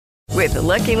With the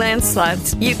Lucky Land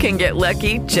Slots, you can get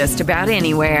lucky just about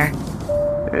anywhere.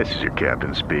 This is your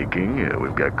captain speaking.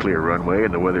 We've got clear runway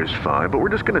and the weather's fine, but we're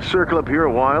just going to circle up here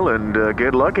a while and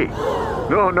get lucky.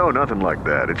 No, nothing like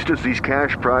that. It's just these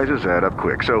cash prizes add up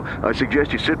quick. So I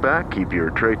suggest you sit back, keep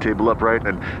your tray table upright,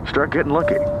 and start getting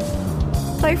lucky.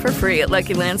 Play for free at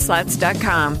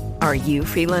LuckyLandSlots.com. Are you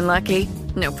feeling lucky?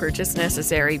 No purchase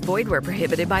necessary. Void where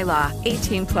prohibited by law.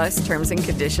 18+ terms and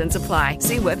conditions apply.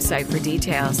 See website for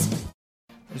details.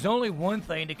 There's only one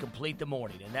thing to complete the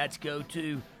morning, and that's go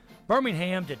to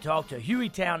Birmingham to talk to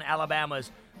Hueytown, Alabama's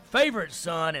favorite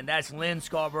son, and that's Lyn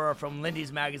Scarbrough from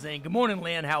Lindy's Magazine. Good morning,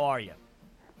 Lyn. How are you?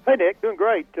 Hey, Nick. Doing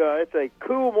great. It's a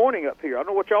cool morning up here. I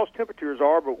don't know what y'all's temperatures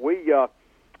are, but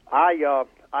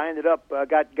I ended up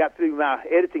got through my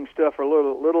editing stuff for a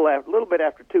little bit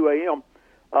after 2 a.m.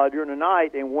 During the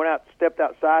night, and stepped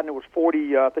outside, and it was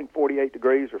 48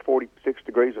 degrees or 46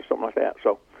 degrees or something like that.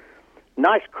 So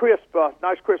nice crisp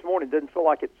morning. Doesn't feel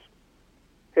like it's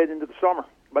heading into the summer.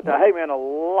 But hey, man, a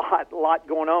lot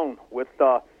going on with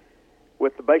the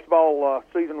baseball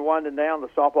season winding down, the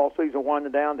softball season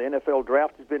winding down. The NFL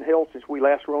draft has been held since we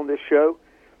last were on this show.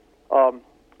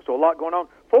 So a lot going on.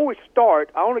 Before we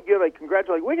start, I want to give a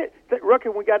congratulations.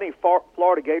 Reckon we got any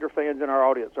Florida Gator fans in our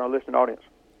audience, our listening audience?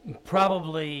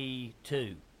 Probably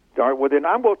 2. All right, well, then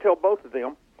I'm going to tell both of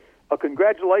them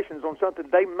congratulations on something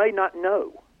they may not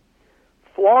know.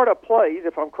 Florida plays,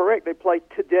 if I'm correct, they play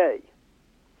today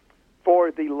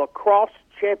for the lacrosse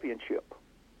championship.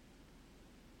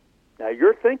 Now,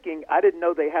 you're thinking, I didn't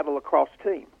know they had a lacrosse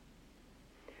team.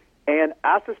 And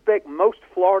I suspect most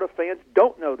Florida fans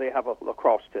don't know they have a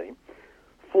lacrosse team.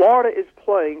 Florida is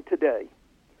playing today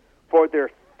for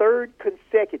their third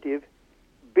consecutive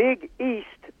Big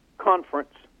East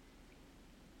Conference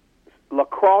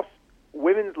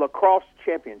women's lacrosse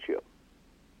championship.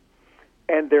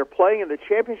 And they're playing in the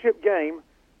championship game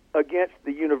against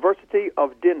the University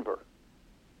of Denver.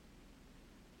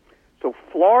 So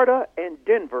Florida and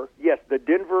Denver, yes, the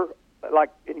Denver, like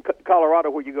in Colorado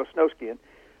where you go snow skiing,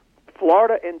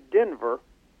 Florida and Denver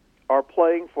are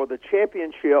playing for the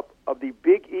championship of the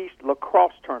Big East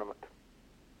Lacrosse Tournament.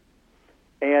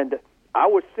 And I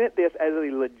was sent this as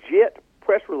a legit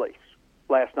press release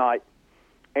last night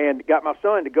and got my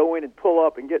son to go in and pull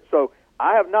up and get. So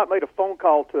I have not made a phone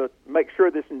call to make sure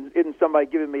this isn't somebody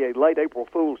giving me a late April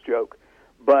Fool's joke,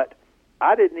 but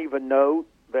I didn't even know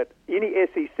that any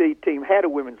SEC team had a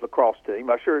women's lacrosse team.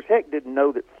 I sure as heck didn't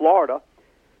know that Florida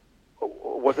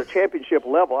was a championship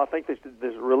level. I think this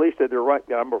release that they're ranked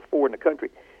number 4 in the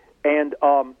country, and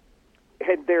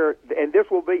this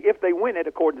will be, if they win it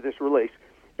according to this release,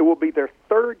 it will be their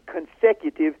third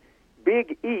consecutive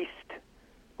Big East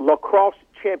lacrosse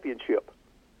championship.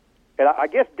 And I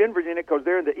guess Denver's in it because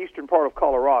they're in the eastern part of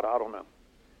Colorado. I don't know.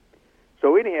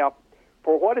 So anyhow,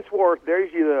 for what it's worth,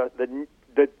 there's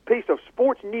the piece of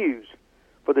sports news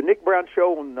for the Nick Brown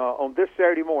Show on this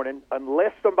Saturday morning,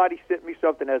 unless somebody sent me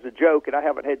something as a joke, and I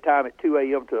haven't had time at 2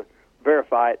 a.m. to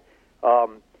verify it.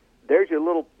 There's your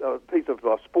little piece of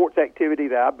sports activity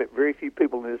that I bet very few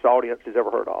people in this audience has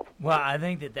ever heard of. Well, I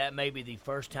think that may be the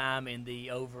first time in the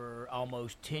over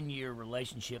almost 10-year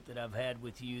relationship that I've had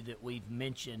with you that we've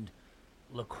mentioned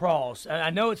lacrosse. I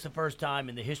know it's the first time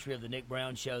in the history of the Nick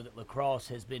Brown Show that lacrosse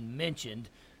has been mentioned,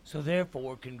 so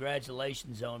therefore,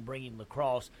 congratulations on bringing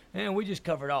lacrosse. And we just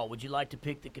covered all. Would you like to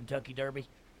pick the Kentucky Derby?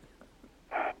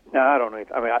 No, I don't know.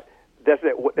 I mean,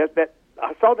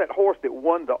 I saw that horse that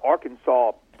won the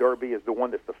Arkansas Derby is the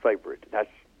one that's the favorite.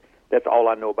 That's all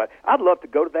I know about it. I'd love to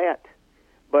go to that,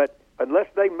 but unless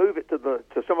they move it to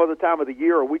some other time of the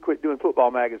year or we quit doing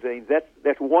football magazines,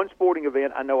 that's one sporting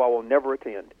event I know I will never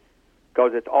attend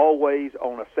because it's always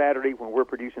on a Saturday when we're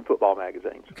producing football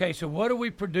magazines. Okay, so what are we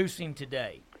producing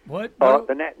today? What?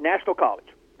 The National College.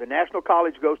 The National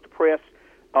College goes to press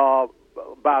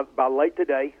by late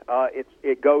today.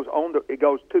 It goes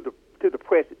to the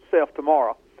press itself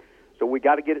tomorrow. So we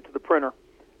got to get it to the printer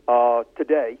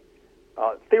today.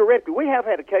 Theoretically, we have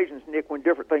had occasions, Nick, when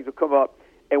different things have come up,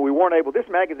 and we weren't able. This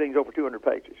magazine's over 200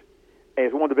 pages, and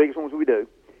it's one of the biggest ones we do.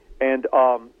 And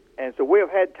so we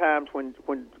have had times when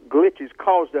glitches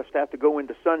caused us to have to go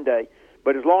into Sunday.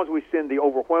 But as long as we send the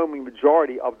overwhelming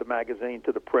majority of the magazine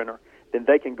to the printer, then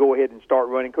they can go ahead and start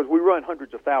running, because we run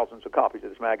hundreds of thousands of copies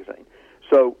of this magazine.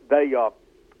 So they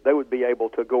would be able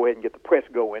to go ahead and get the press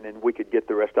going, and we could get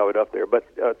the rest of it up there. But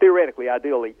theoretically,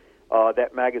 ideally,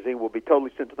 that magazine will be totally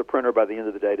sent to the printer by the end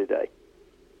of the day today.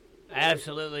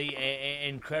 Absolutely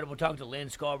incredible. Talking to Lyn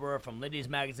Scarbrough from Lindy's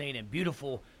Magazine in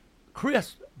beautiful,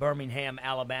 crisp Birmingham,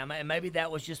 Alabama. And maybe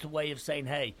that was just a way of saying,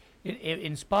 hey, it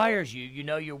inspires you. You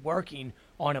know you're working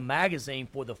on a magazine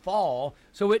for the fall,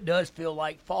 so it does feel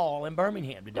like fall in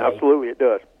Birmingham today. Absolutely, it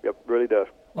does. Yep, it really does.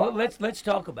 Well, let's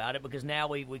talk about it, because now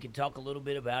we can talk a little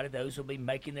bit about it. Those will be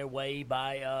making their way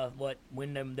by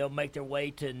when they'll make their way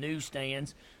to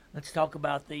newsstands. Let's talk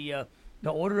about the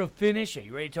order of finish. Are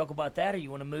you ready to talk about that, or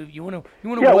you want to move? You want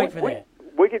to wait for that?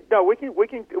 We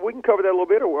can cover that a little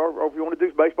bit, or if you want to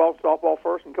do baseball, softball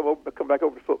first, and come back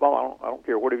over to football. I don't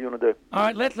care. Whatever you want to do. All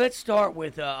right, let's start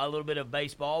with a little bit of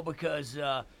baseball, because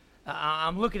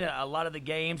I'm looking at a lot of the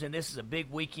games, and this is a big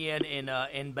weekend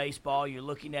in baseball. You're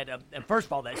looking at, and first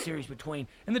of all, that series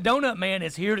and the Donut Man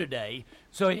is here today.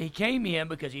 So he came in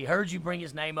because he heard you bring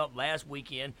his name up last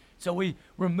weekend. So we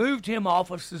removed him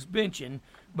off of suspension,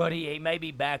 but he may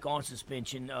be back on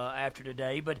suspension after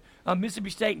today. But Mississippi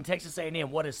State and Texas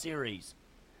A&M, what a series!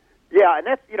 Yeah, and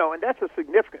that's a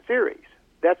significant series.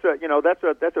 That's a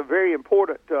very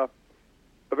important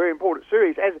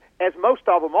series, as most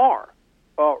of them are.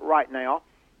 Right now,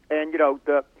 and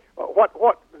what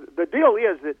the deal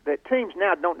is that teams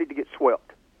now don't need to get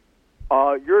swept.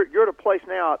 You're at a place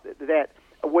now that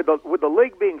with the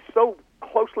league being so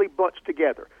closely bunched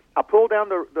together. I pulled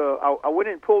down I went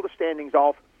in and pulled the standings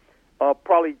off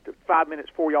probably 5 minutes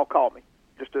before y'all called me,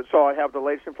 so I have the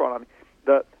latest in front of me.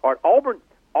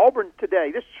 Auburn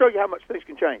today. Just to show you how much things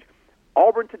can change.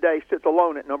 Auburn today sits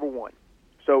alone at number 1.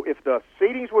 So if the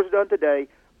seedings was done today,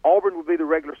 Auburn would be the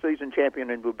regular season champion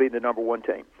and would be the number 1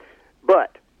 team.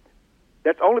 But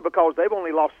that's only because they've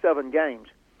only lost 7 games.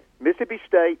 Mississippi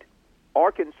State,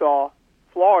 Arkansas,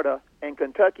 Florida, and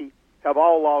Kentucky have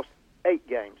all lost 8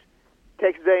 games.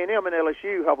 Texas A&M and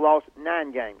LSU have lost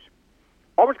 9 games.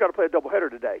 Auburn's got to play a doubleheader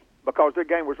today because their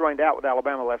game was rained out with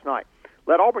Alabama last night.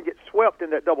 Let Auburn get swept in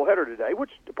that doubleheader today,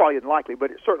 which probably isn't likely, but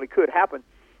it certainly could happen,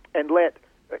 and let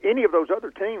any of those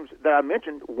other teams that I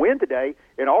mentioned win today,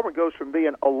 and Auburn goes from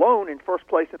being alone in first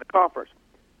place in the conference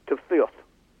to 5th.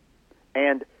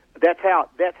 And that's how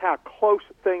close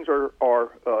things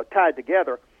are tied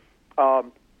together.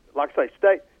 Like I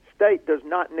say, State does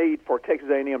not need for Texas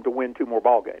A&M to win 2 more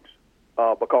ball games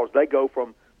because they go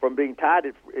from being tied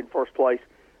in first place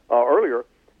earlier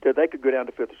to they could go down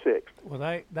to 5th or 6th.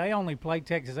 Well, they only played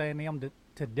Texas A&M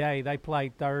today. They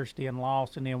played Thursday and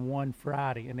lost, and then won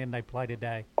Friday, and then they play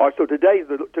today. All right, so today's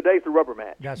the rubber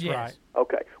match. That's yes. right.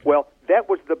 Okay. Well, that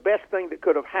was the best thing that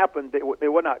could have happened. They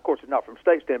were not, of course, it's not from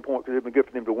State standpoint because it would been good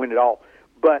for them to win it all.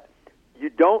 But you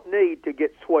don't need to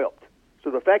get swept. So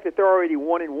the fact that they're already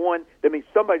 1-1, that means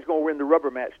somebody's going to win the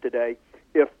rubber match today.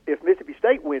 If Mississippi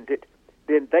State wins it,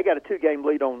 then they got a 2-game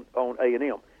lead on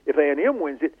A&M. If A&M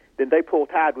wins it, then they pull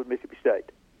tied with Mississippi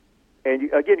State. And you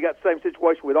got the same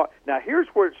situation with – now, here's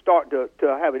where it's starting to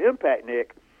have an impact,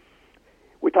 Nick.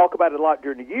 We talk about it a lot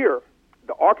during the year,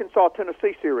 the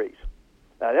Arkansas-Tennessee series.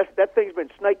 That thing's been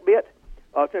snake bit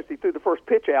since they threw the first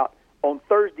pitch out on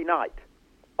Thursday night.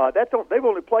 They've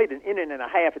only played an inning and a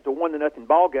half. It's a 1-0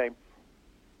 ball game.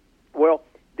 Well,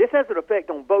 this has an effect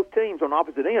on both teams on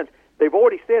opposite ends. They've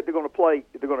already said they're going to play.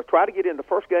 They're going to try to get in the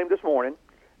first game this morning,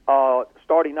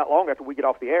 starting not long after we get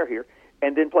off the air here,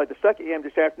 and then play the second game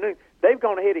this afternoon. They've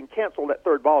gone ahead and canceled that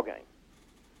third ball game.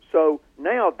 So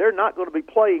now they're not going to be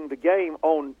playing the game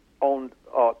on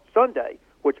Sunday,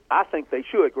 which I think they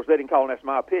should. Of course, they didn't call, and that's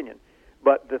my opinion.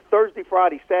 But the Thursday,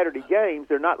 Friday, Saturday games,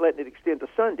 they're not letting it extend to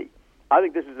Sunday. I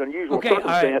think this is an unusual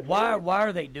circumstance. All right. Why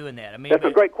are they doing that? I mean, that's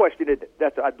a great question, isn't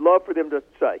it? I'd love for them to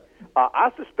say.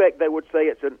 I suspect they would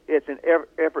say it's an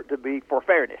effort to be for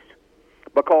fairness,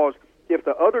 because if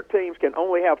the other teams can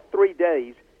only have 3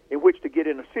 days in which to get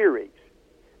in a series,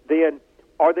 then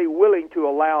are they willing to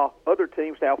allow other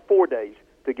teams to have 4 days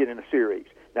to get in a series?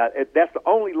 Now, that's the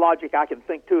only logic I can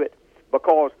think to it,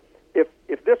 because if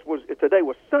today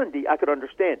was Sunday, I could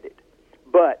understand it.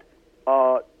 But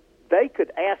they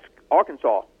could ask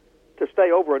Arkansas to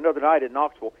stay over another night in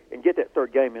Knoxville and get that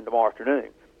third game in tomorrow afternoon.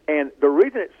 And the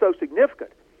reason it's so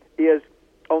significant is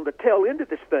on the tail end of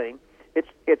this thing,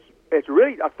 it's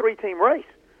really a 3-team race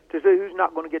to see who's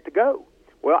not going to get to go.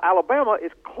 Well, Alabama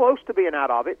is close to being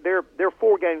out of it. They're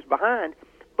 4 games behind.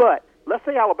 But let's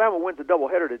say Alabama wins a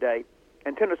doubleheader today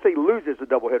and Tennessee loses a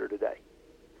doubleheader today,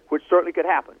 which certainly could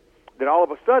happen. Then all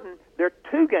of a sudden, they're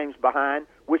 2 games behind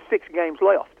with 6 games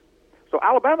left. So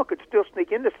Alabama could still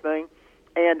sneak in this thing,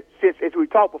 and since, as we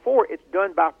talked before, it's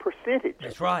done by percentage.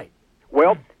 That's right.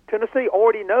 Well, Tennessee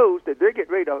already knows that they're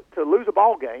getting ready to lose a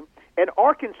ball game, and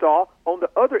Arkansas, on the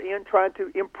other end, trying to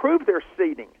improve their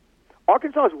seeding.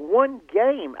 Arkansas is 1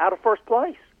 game out of first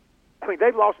place. I mean,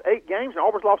 they've lost 8 games, and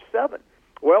Auburn's lost 7.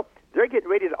 Well, they're getting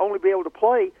ready to only be able to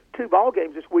play 2 ball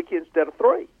games this weekend instead of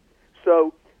 3.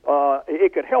 So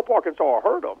it could help Arkansas or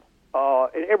hurt them.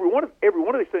 And every one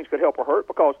of these things could help or hurt,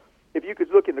 because if you could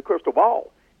look in the crystal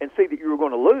ball and see that you were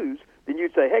going to lose, then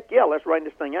you'd say, heck yeah, let's rain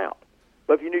this thing out.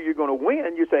 But if you knew you were going to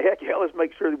win, you'd say, heck yeah, let's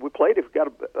make sure that we played if we've got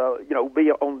to,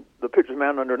 be on the pitcher's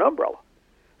mound under an umbrella.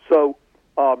 So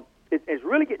it's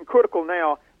really getting critical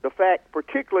now, the fact,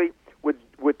 particularly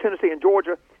with Tennessee and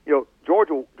Georgia.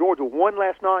 Georgia won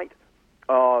last night.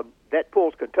 That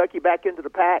pulls Kentucky back into the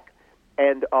pack,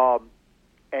 and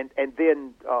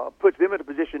then puts them in a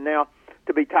position now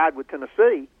to be tied with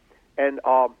Tennessee. And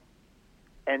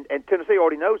Tennessee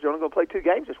already knows they're only going to play 2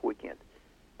 games this weekend,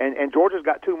 and Georgia's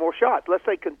got 2 more shots. Let's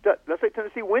say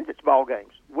Tennessee wins its ball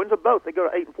games, wins them both. They go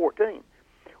to 8-14.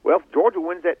 Well, if Georgia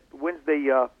wins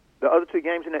the other 2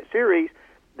 games in that series,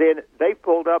 then they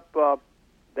pulled up.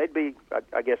 They'd be,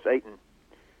 I guess,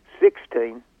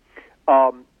 8-16.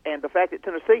 And the fact that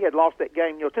Tennessee had lost that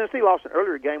game, Tennessee lost an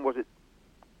earlier game. Was it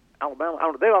Alabama? I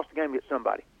don't know. They lost the game against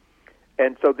somebody.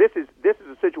 And so this is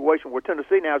a situation where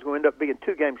Tennessee now is going to end up being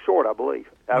 2 games short, I believe.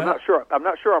 I'm not sure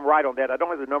I'm right on that. I don't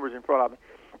have the numbers in front of me,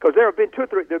 because there have been 2 or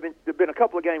 3. There've been a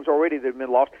couple of games already that have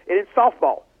been lost. And in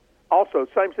softball, also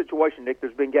same situation, Nick.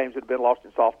 There's been games that have been lost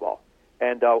in softball,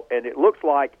 and it looks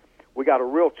like we got a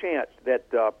real chance that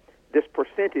this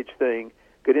percentage thing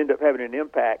could end up having an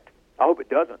impact. I hope it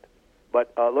doesn't,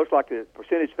 but it looks like the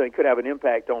percentage thing could have an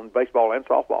impact on baseball and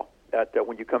softball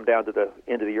when you come down to the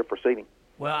end of the year proceeding.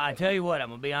 Well, I tell you what, I'm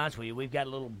going to be honest with you. We've got a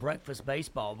little breakfast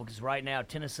baseball because right now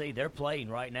Tennessee, they're playing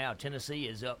right now. Tennessee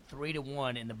is up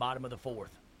 3-1 in the bottom of the 4th.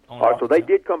 All right, so they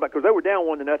did come back because they were down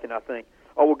 1-0, I think.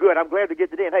 Oh, well, good. I'm glad to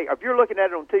get it in. Hey, if you're looking at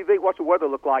it on TV, what's the weather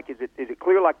look like? Is it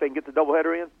clear like they can get the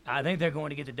doubleheader in? I think they're going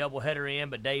to get the doubleheader in,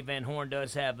 but Dave Van Horn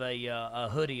does have a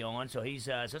hoodie on, so he's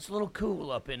so it's a little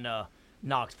cool up in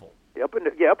Knoxville. Yeah,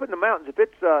 up in the mountains.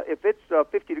 If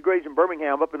it's 50 degrees in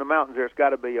Birmingham, up in the mountains there, it's got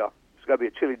to be a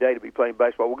chilly day to be playing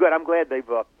baseball. Well, good. I'm glad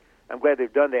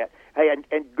they've done that. Hey,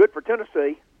 and good for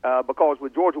Tennessee because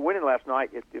with Georgia winning last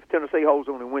night, if Tennessee holds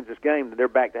on and wins this game, then they're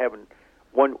back to having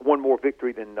one more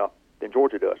victory than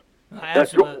Georgia does.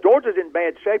 Georgia's in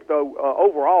bad shape though.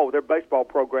 Overall, their baseball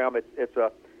program it's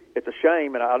a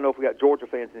shame, and I don't know if we got Georgia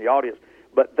fans in the audience,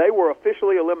 but they were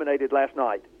officially eliminated last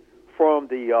night from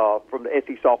the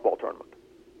SEC softball tournament.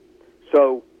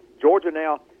 So Georgia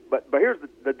now, but here's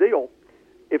the deal: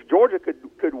 if Georgia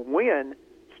could win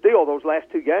still those last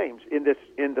 2 games in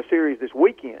the series this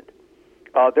weekend,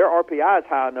 their RPI is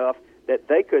high enough that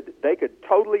they could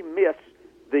totally miss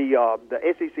the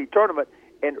SEC tournament.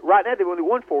 And right now they've only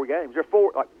won 4 games. They're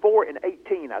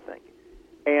 4-18, I think.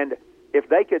 And if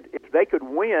they could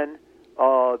win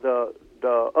the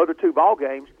other 2 ball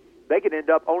games, they could end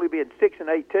up only being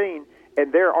 6-18,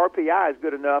 and their RPI is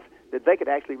good enough that they could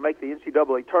actually make the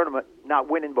NCAA tournament, not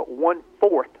winning but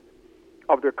 1/4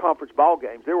 of their conference ball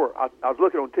games. I was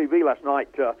looking on TV last night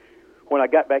when I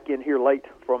got back in here late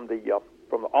from the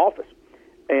office,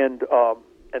 and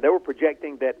they were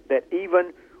projecting that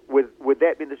even with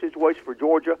that being the situation for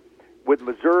Georgia, with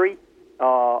Missouri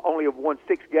only have won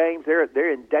 6 games,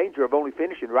 they're in danger of only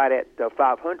finishing right at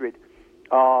 500,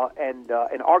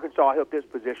 and Arkansas helped this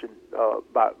position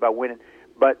by winning.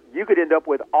 But you could end up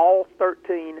with all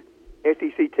 13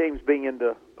 SEC teams being in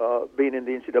the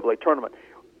NCAA tournament.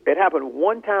 It happened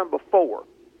one time before,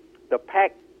 the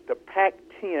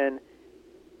Pac-10,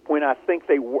 when I think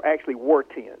they actually were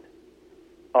 10,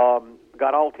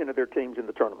 got all 10 of their teams in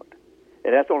the tournament.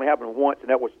 And that's only happened once, and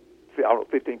that was,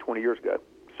 15, 20 years ago.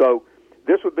 So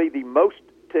this would be the most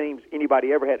teams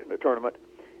anybody ever had in the tournament,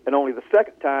 and only the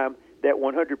second time that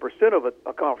 100% of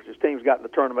a conference's teams got in the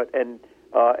tournament, and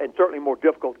certainly more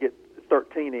difficult to get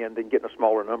 13 in than getting a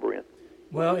smaller number in.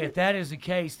 Well, if that is the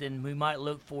case, then we might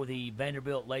look for the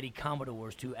Vanderbilt Lady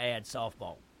Commodores to add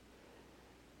softball.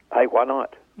 Hey, why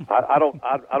not? I don't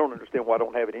understand why I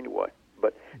don't have it anyway.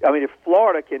 But I mean, if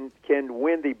Florida can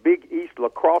win the Big East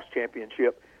lacrosse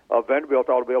championship, Vanderbilt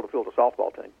ought to be able to field a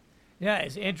softball team. Yeah,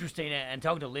 it's interesting. And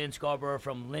talking to Lyn Scarbrough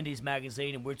from Lindy's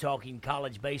Magazine, and we're talking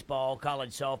college baseball, college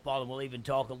softball, and we'll even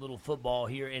talk a little football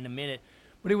here in a minute.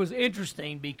 But it was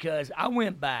interesting because I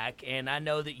went back, and I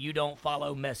know that you don't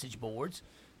follow message boards.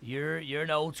 You're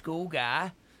an old school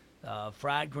guy.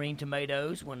 Fried green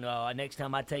tomatoes. When next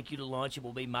time I take you to lunch, it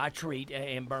will be my treat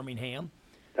in Birmingham.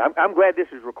 I'm glad this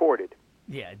is recorded.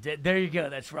 Yeah, there you go.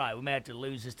 That's right. We may have to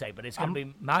lose this tape, but it's going to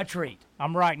be my treat.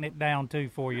 I'm writing it down, too,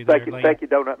 for you. Thank you,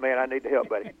 Donut Man. I need the help,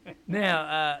 buddy.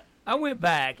 Now, I went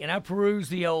back and I perused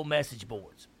the old message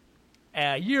boards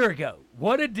a year ago.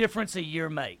 What a difference a year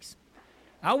makes.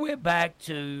 I went back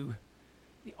to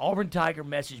the Auburn Tiger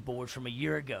message boards from a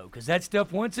year ago because that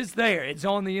stuff, once it's there, it's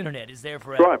on the internet. It's there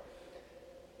forever. Right.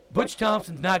 Butch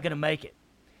Thompson's not going to make it.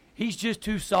 He's just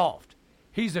too soft.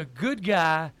 He's a good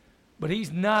guy but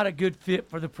he's not a good fit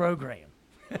for the program.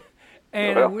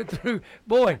 And I went through,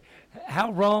 boy,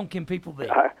 how wrong can people be?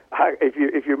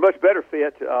 If you're much better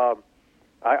fit,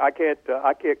 I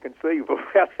can't conceive of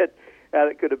how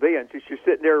that could have been. Since you're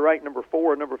sitting there ranked number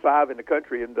 4 or number 5 in the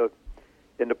country in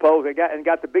the polls, and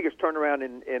got the biggest turnaround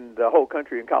in the whole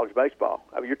country in college baseball.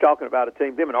 I mean, you're talking about a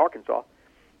team, them in Arkansas.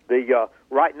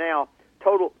 Right now,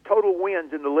 total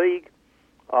wins in the league.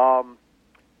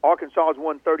 Arkansas has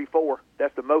won 34.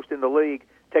 That's the most in the league.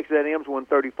 Texas A&M's won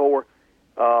 34.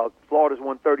 Florida's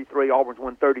won 33. Auburn's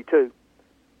won 32.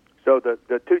 So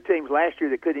the two teams last year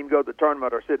that couldn't even go to the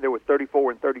tournament are sitting there with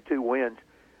 34 and 32 wins.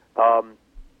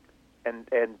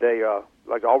 And they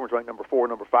like Auburn's ranked number 4,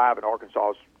 number 5, and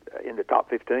Arkansas's in the top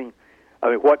 15. I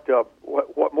mean,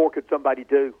 what more could somebody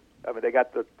do? I mean, they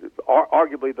got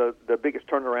arguably the biggest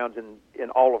turnarounds in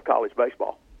all of college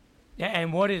baseball. Yeah,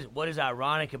 and what is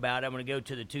ironic about it, I'm going to go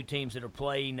to the two teams that are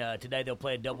playing today. They'll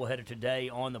play a doubleheader today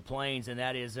on the Plains, and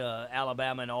that is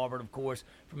Alabama and Auburn, of course.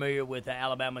 Familiar with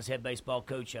Alabama's head baseball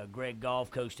coach, Greg Goff,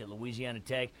 coached at Louisiana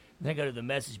Tech. Then go to the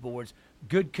message boards.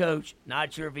 Good coach,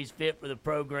 not sure if he's fit for the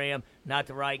program, not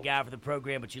the right guy for the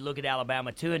program, but you look at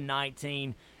Alabama,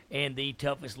 2-19 in the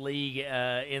toughest league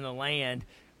in the land,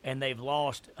 and they've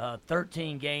lost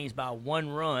 13 games by 1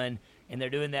 run. And they're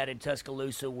doing that in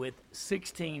Tuscaloosa with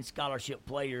 16 scholarship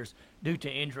players due to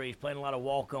injuries, playing a lot of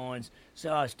walk-ons.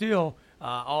 So still,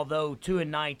 although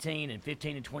 2-19 and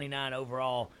 15-29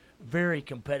 overall, very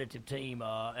competitive team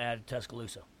at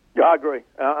Tuscaloosa. Yeah, I agree.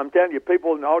 I'm telling you,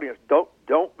 people in the audience,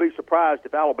 don't be surprised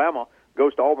if Alabama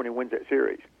goes to Auburn and wins that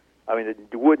series. I mean,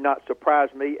 it would not surprise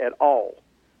me at all.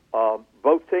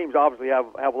 Both teams obviously have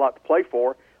a lot to play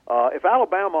for. If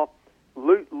Alabama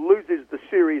loses the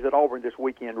series at Auburn this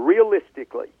weekend,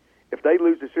 realistically, if they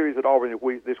lose the series at Auburn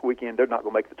this weekend, they're not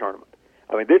going to make the tournament.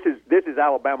 I mean, this is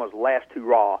Alabama's last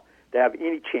hurrah to have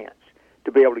any chance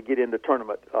to be able to get in the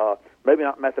tournament. Maybe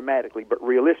not mathematically, but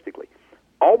realistically.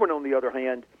 Auburn, on the other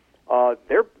hand,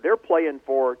 they're playing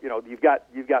for, you've got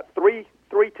three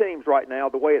teams right now.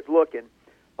 The way it's looking,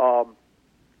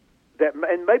 that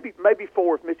and maybe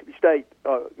 4 if Mississippi State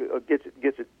gets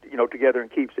it together and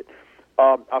keeps it.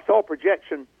 I saw a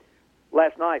projection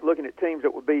last night looking at teams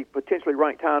that would be potentially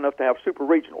ranked high enough to have super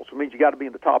regionals, which means you got to be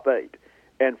in the top 8.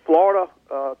 And Florida,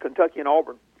 Kentucky, and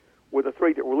Auburn were the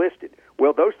 3 that were listed.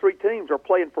 Well, those 3 teams are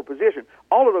playing for position.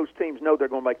 All of those teams know they're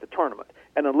going to make the tournament.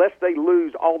 And unless they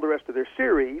lose all the rest of their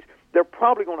series, they're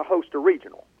probably going to host a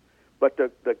regional. But the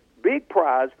big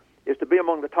prize is to be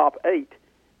among the top 8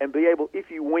 and be able, if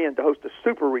you win, to host a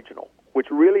super regional, which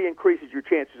really increases your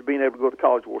chances of being able to go to the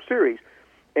College World Series.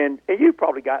 And you've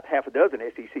probably got half a dozen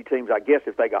SEC teams, I guess,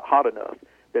 if they got hot enough,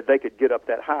 that they could get up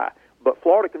that high. But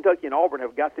Florida, Kentucky, and Auburn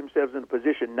have got themselves in a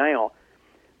position now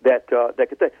that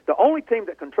could say. The only team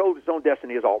that controls its own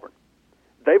destiny is Auburn.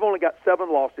 They've only got 7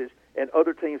 losses, and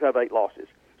other teams have 8 losses.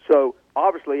 So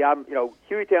obviously,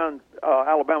 Hueytown,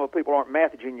 Alabama people aren't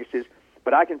math geniuses,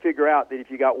 but I can figure out that if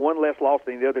you got 1 less loss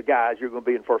than the other guys, you're going to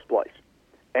be in first place.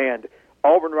 And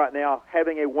Auburn right now,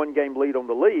 having a 1-game lead on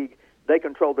the league, they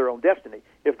control their own destiny.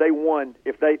 If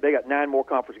they got 9 more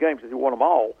conference games, if they won them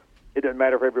all, it doesn't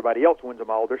matter if everybody else wins them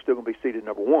all. They're still going to be seeded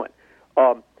number 1.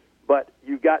 But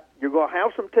you're going to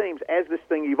have some teams as this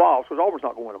thing evolves, because Auburn's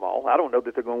not going to win them all. I don't know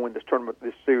that they're going to win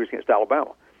this series against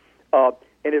Alabama.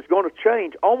 And it's going to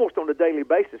change almost on a daily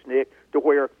basis, Nick, to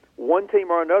where one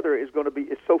team or another is going to be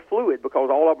it's so fluid because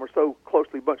all of them are so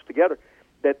closely bunched together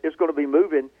that it's going to be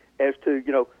moving as to,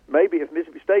 maybe if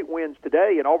Mississippi State wins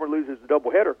today and Auburn loses the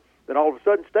doubleheader, then all of a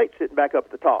sudden State's sitting back up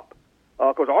at the top.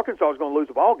 Because Arkansas is going to lose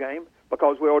a ball game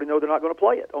because we already know they're not going to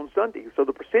play it on Sunday. So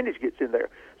the percentage gets in there.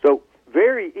 So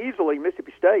very easily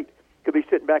Mississippi State could be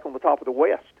sitting back on the top of the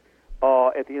West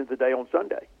at the end of the day on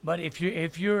Sunday. But if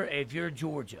you're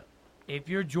Georgia,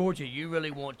 you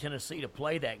really want Tennessee to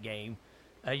play that game.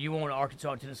 You want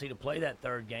Arkansas and Tennessee to play that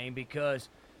 3rd game because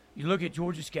you look at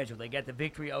Georgia's schedule. They got the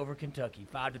victory over Kentucky,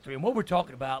 5-3. And what we're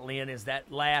talking about, Lyn, is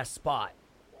that last spot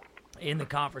in the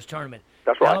conference tournament.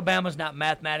 That's right. Alabama's not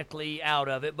mathematically out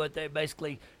of it, but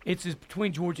it's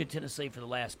between Georgia and Tennessee for the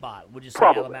last spot. We'll just say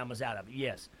Alabama's out of it.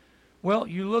 Yes. Well,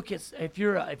 you look at if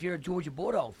you're a Georgia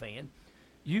Bulldog fan,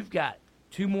 you've got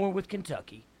 2 more with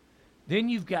Kentucky, then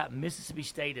you've got Mississippi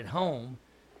State at home,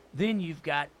 then you've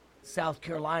got South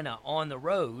Carolina on the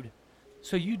road.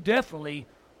 So you definitely,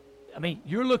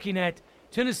 you're looking at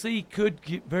Tennessee could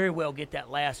very well get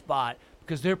that last spot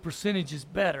because their percentage is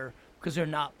better because they're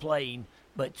not playing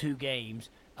but 2 games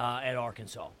at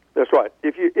Arkansas. That's right.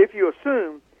 If you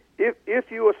assume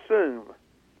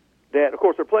that, of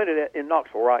course, they're playing it in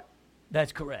Knoxville, right?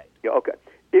 That's correct. Yeah. Okay.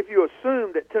 If you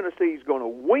assume that Tennessee's going to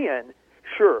win,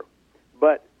 sure,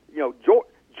 but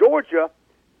Georgia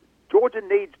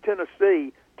needs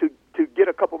Tennessee to get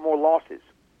a couple more losses.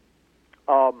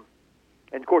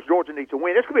 And, of course, Georgia needs to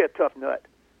win. It's going to be a tough nut.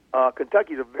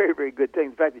 Kentucky's a very, very good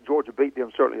team. The fact that Georgia beat them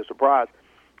is certainly a surprise.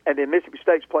 And then Mississippi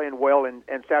State's playing well, and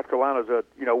South Carolina's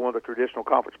one of the traditional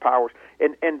conference powers.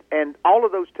 And all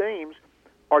of those teams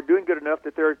are doing good enough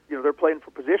that they're playing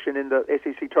for position in the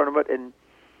SEC tournament and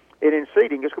in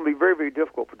seeding. It's going to be very, very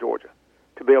difficult for Georgia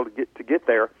to be able to get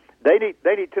there. They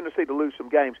need Tennessee to lose some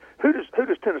games. Who does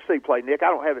Tennessee play, Nick?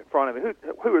 I don't have it in front of me.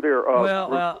 Who are their?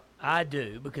 Well, I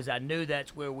do, because I knew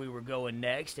that's where we were going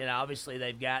next, and obviously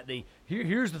they've got the.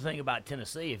 Here's the thing about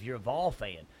Tennessee: if you're a Vol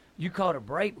fan, you caught a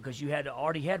break because you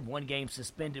already had one game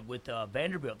suspended with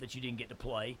Vanderbilt that you didn't get to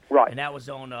play, right? And that was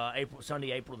on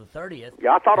Sunday, April the 30th.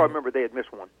 Yeah, I remember they had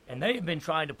missed one. And they have been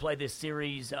trying to play this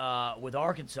series with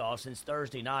Arkansas since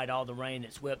Thursday night. All the rain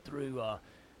that swept through.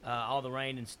 All the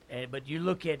rain, but you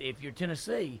look at, if you're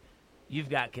Tennessee, you've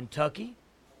got Kentucky,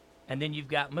 and then you've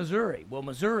got Missouri. Well,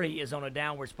 Missouri is on a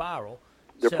downward spiral.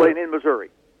 They're playing in Missouri.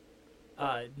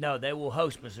 No, they will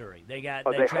host Missouri. They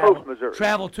host Missouri.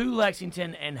 Travel to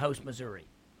Lexington and host Missouri.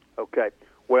 Okay.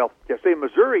 Well, you see,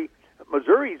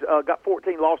 Missouri's got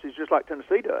 14 losses just like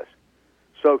Tennessee does.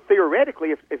 So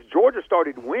theoretically, if Georgia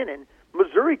started winning,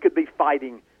 Missouri could be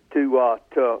fighting to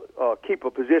keep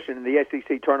a position in the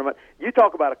SEC tournament. You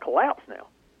talk about a collapse now.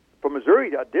 For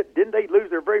Missouri, didn't they lose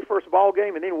their very first ball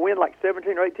game and then win like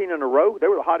 17 or 18 in a row? They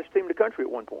were the hottest team in the country at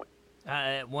one point.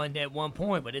 At one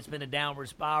point, but it's been a downward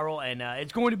spiral, and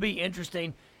it's going to be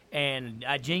interesting. And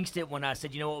I jinxed it when I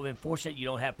said, it would be unfortunate you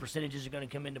don't have percentages are going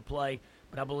to come into play,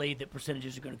 but I believe that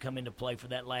percentages are going to come into play for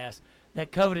that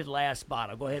coveted last spot.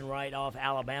 I'll go ahead and write off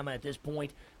Alabama at this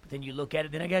point, but then you look at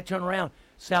it, then I got to turn around.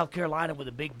 South Carolina with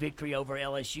a big victory over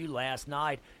LSU last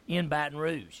night in Baton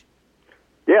Rouge.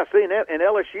 Yeah, see, and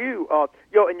LSU,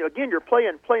 and again, you're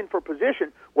playing for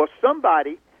position. Well,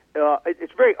 somebody,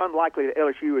 it's very unlikely that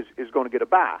LSU is going to get a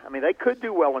bye. I mean, they could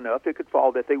do well enough; it could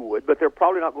fall that they would, but they're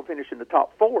probably not going to finish in the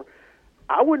top four.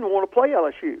 I wouldn't want to play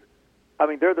LSU. I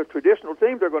mean, they're the traditional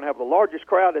team. They're going to have the largest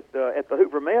crowd at the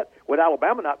Hoover Met. With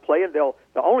Alabama not playing, the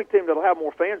only team that'll have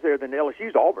more fans there than LSU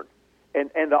is Auburn, and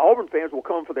the Auburn fans will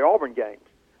come for their Auburn games.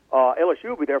 LSU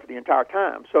will be there for the entire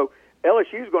time. So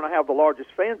LSU is going to have the largest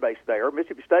fan base there.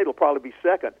 Mississippi State will probably be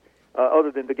second,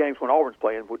 other than the games when Auburn's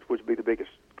playing, which would be the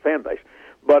biggest fan base.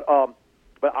 But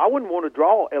I wouldn't want to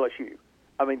draw LSU.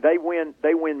 I mean, they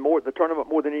win more the tournament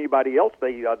more than anybody else.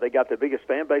 They got the biggest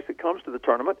fan base that comes to the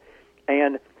tournament,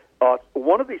 and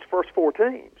one of these first four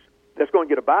teams that's going to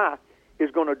get a bye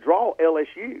is going to draw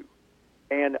LSU.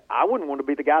 And I wouldn't want to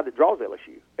be the guy that draws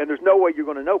LSU. And there's no way you're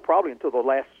going to know probably until the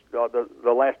last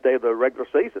day of the regular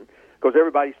season, because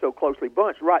everybody's so closely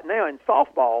bunched. Right now in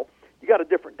softball, you got a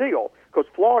different deal because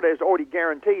Florida is already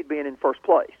guaranteed being in first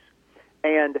place,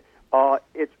 and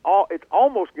it's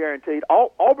almost guaranteed.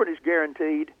 Auburn is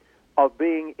guaranteed of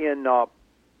being in,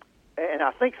 and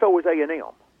I think so is A&M.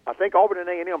 I think Auburn and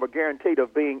A&M are guaranteed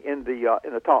of being in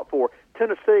the top four.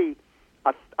 Tennessee,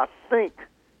 I think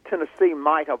Tennessee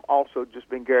might have also just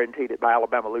been guaranteed it by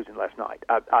Alabama losing last night.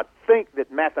 I think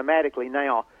that mathematically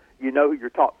now you know who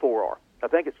your top four are. I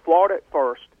think it's Florida at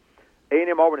first,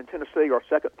 A&M, Auburn, and Tennessee are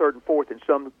second, third, and fourth in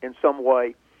some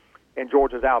way, and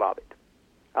Georgia's out of it.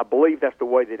 I believe that's the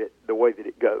way that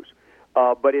it goes.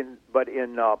 But in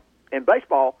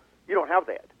baseball, you don't have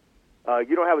that.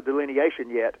 You don't have a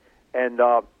delineation yet, and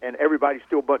everybody's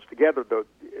still bunched together.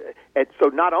 And so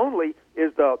not only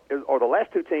are the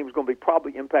last two teams going to be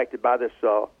probably impacted by these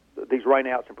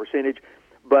rainouts and percentage,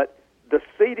 but the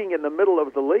seeding in the middle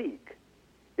of the league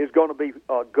is going to be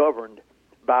governed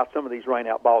by some of these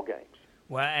rainout ball games.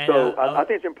 Well, and, so I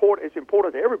think it's important. It's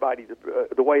important to everybody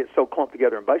the way it's so clumped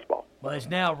together in baseball. Well, it's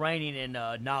now raining in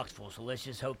Knoxville, so let's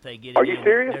just hope they get it. Are you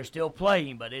serious? They're still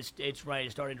playing, but it's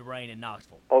starting to rain in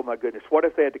Knoxville. Oh my goodness! What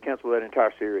if they had to cancel that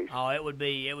entire series? Oh, it would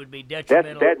be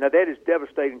detrimental. Now that is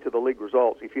devastating to the league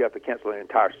results if you have to cancel an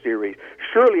entire series.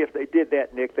 Surely, if they did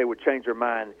that, Nick, they would change their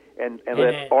mind and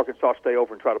let Arkansas stay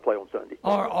over and try to play on Sunday.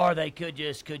 Or they could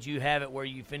you have it where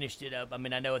you finished it up? I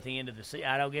mean, I know at the end of the season,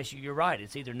 I don't guess you're right.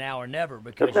 It's either now or never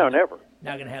because it's now or never.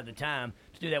 Not going to have the time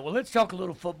to do that. Well, let's talk a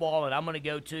little football, and I'm going to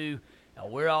go to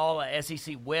we're all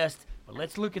SEC West, but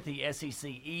let's look at the SEC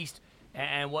East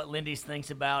and what Lindy's thinks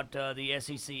about the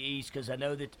SEC East, because I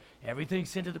know that everything's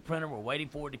sent to the printer. We're waiting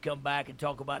for it to come back and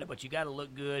talk about it, but you got to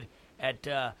look good at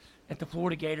the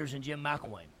Florida Gators and Jim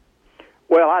McElwain.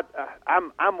 Well,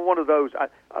 I'm one of those.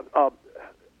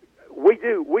 We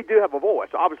do have a voice.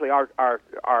 Obviously, our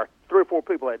 3 or 4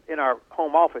 people in our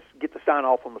home office get to sign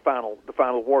off on the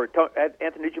final word.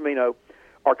 Anthony Gimino,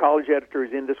 our college editor,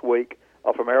 is in this week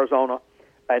from Arizona.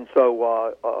 And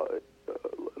so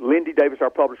Lindy Davis, our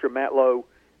publisher, Matt Lowe,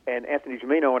 and Anthony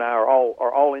Gimino and I are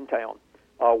all in town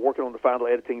working on the final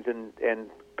editings and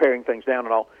paring things down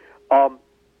and all.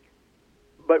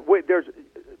 But there's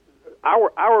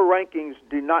our rankings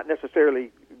do not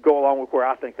necessarily go along with where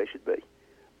I think they should be.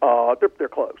 They're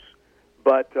close,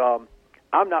 but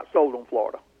I'm not sold on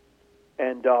Florida,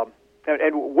 and I'll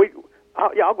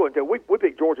go and tell you, we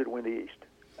picked Georgia to win the East,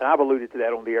 and I've alluded to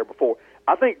that on the air before.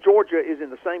 I think Georgia is in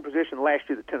the same position last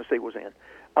year that Tennessee was in.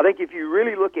 I think if you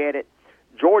really look at it,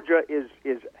 Georgia is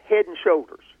head and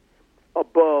shoulders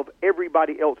above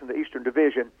everybody else in the Eastern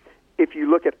Division if you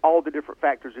look at all the different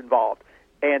factors involved.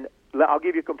 And I'll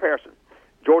give you a comparison.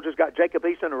 Georgia's got Jacob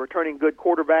Eason, a returning good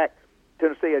quarterback.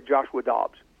 Tennessee had Joshua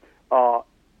Dobbs.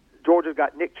 Georgia's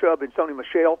got Nick Chubb and Sony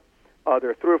Michel. There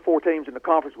are 3 or 4 teams in the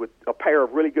conference with a pair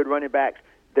of really good running backs.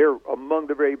 They're among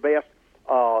the very best.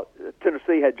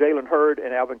 Tennessee had Jalen Hurd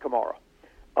and Alvin Kamara.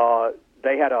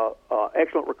 They had an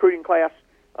excellent recruiting class.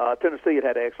 Tennessee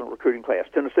had an excellent recruiting class.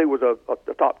 Tennessee was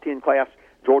a top 10 class.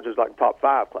 Georgia's like a top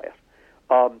 5 class.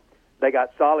 They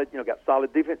got solid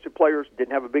defensive players.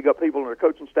 Didn't have a big upheaval in their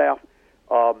coaching staff,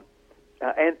 and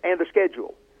the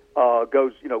schedule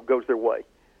goes their way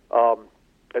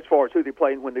as far as who they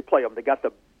play and when they play them. They got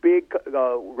the big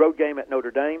road game at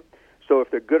Notre Dame. So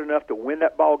if they're good enough to win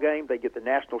that ball game, they get the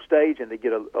national stage and they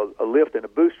get a lift and a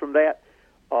boost from that.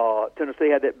 Tennessee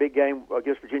had that big game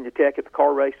against Virginia Tech at the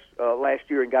car race last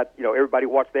year and got everybody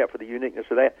watched that for the uniqueness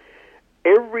of that.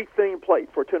 Everything played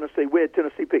for Tennessee. We had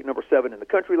Tennessee picked number 7 in the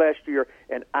country last year,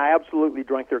 and I absolutely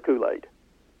drank their Kool-Aid.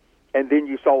 And then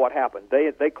you saw what happened.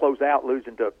 They closed out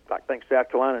losing to, I think, South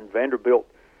Carolina, and Vanderbilt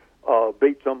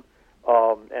beats them.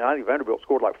 And I think Vanderbilt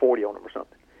scored like 40 on them or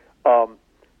something.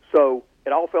 So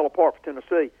it all fell apart for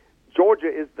Tennessee. Georgia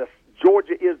is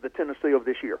the Tennessee of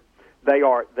this year. They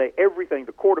everything,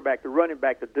 the quarterback, the running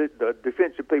back, the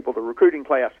defensive people, the recruiting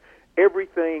class,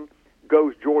 everything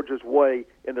goes Georgia's way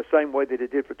in the same way that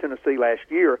it did for Tennessee last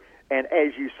year. And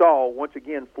as you saw, once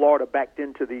again, Florida backed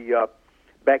into the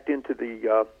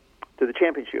to the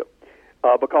championship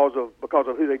because of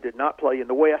who they did not play in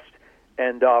the West.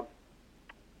 And I'm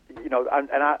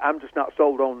just not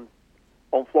sold on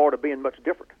Florida being much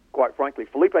different, quite frankly.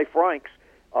 Felipe Franks,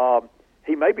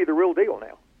 he may be the real deal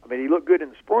now. I mean, he looked good in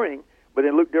the spring, but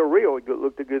then Luke Del Rio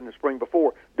looked good in the spring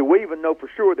before. Do we even know for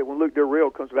sure that when Luke Del Rio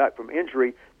comes back from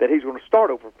injury that he's going to start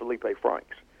over Felipe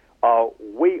Franks?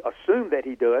 We assume that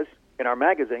he does in our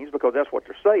magazines because that's what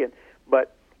they're saying,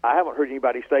 but I haven't heard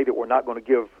anybody say that we're not going to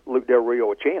give Luke Del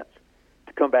Rio a chance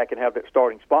to come back and have that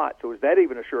starting spot. So is that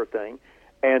even a sure thing?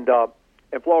 And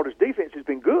Florida's defense has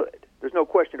been good. There's no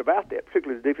question about that,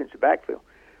 particularly the defensive backfield.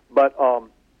 But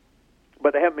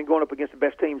they haven't been going up against the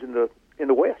best teams in the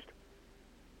West.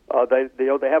 They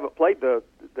haven't played the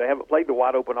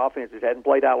wide open offenses. Hadn't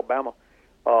played Alabama.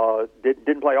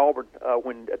 Didn't play Auburn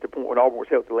at the point when Auburn was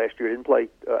healthy last year. Didn't play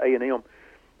A&M.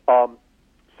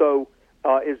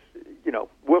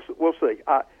 We'll see.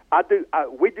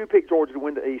 We do pick Georgia to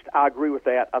win the East. I agree with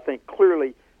that. I think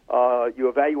clearly you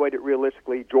evaluate it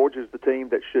realistically. Georgia's the team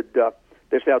that should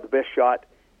have the best shot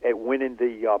at winning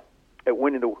the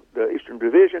Eastern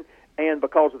Division. And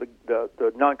because of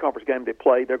the non-conference game they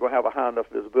play, they're going to have a high enough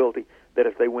visibility that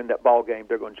if they win that ball game,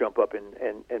 they're going to jump up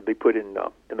and be put in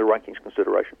the rankings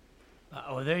consideration.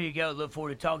 Well, there you go. Look forward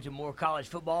to talking to more college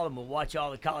football, and we'll watch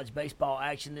all the college baseball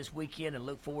action this weekend and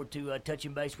look forward to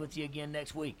touching base with you again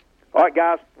next week. All right,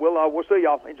 guys. We'll see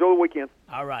y'all. Enjoy the weekend.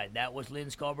 All right. That was Lyn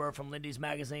Scarbrough from Lindy's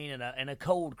Magazine and a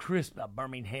cold, crisp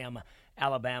Birmingham,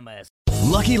 Alabama.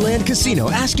 Lucky Land Casino,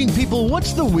 asking people,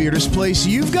 what's the weirdest place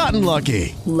you've gotten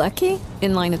lucky? Lucky?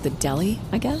 In line at the deli,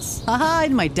 I guess? Aha,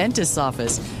 in my dentist's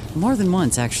office. More than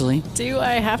once, actually. Do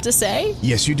I have to say?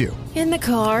 Yes, you do. In the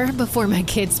car before my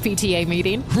kids' PTA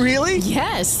meeting. Really?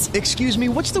 Yes. Excuse me,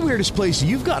 what's the weirdest place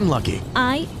you've gotten lucky?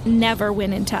 I never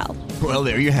win and tell. Well,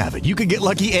 there you have it. You can get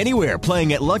lucky anywhere,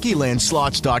 playing at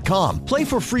LuckyLandSlots.com. Play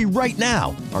for free right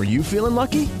now. Are you feeling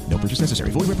lucky? No purchase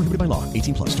necessary. Void where prohibited by law.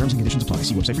 18+. Terms and conditions apply.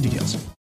 See website for details.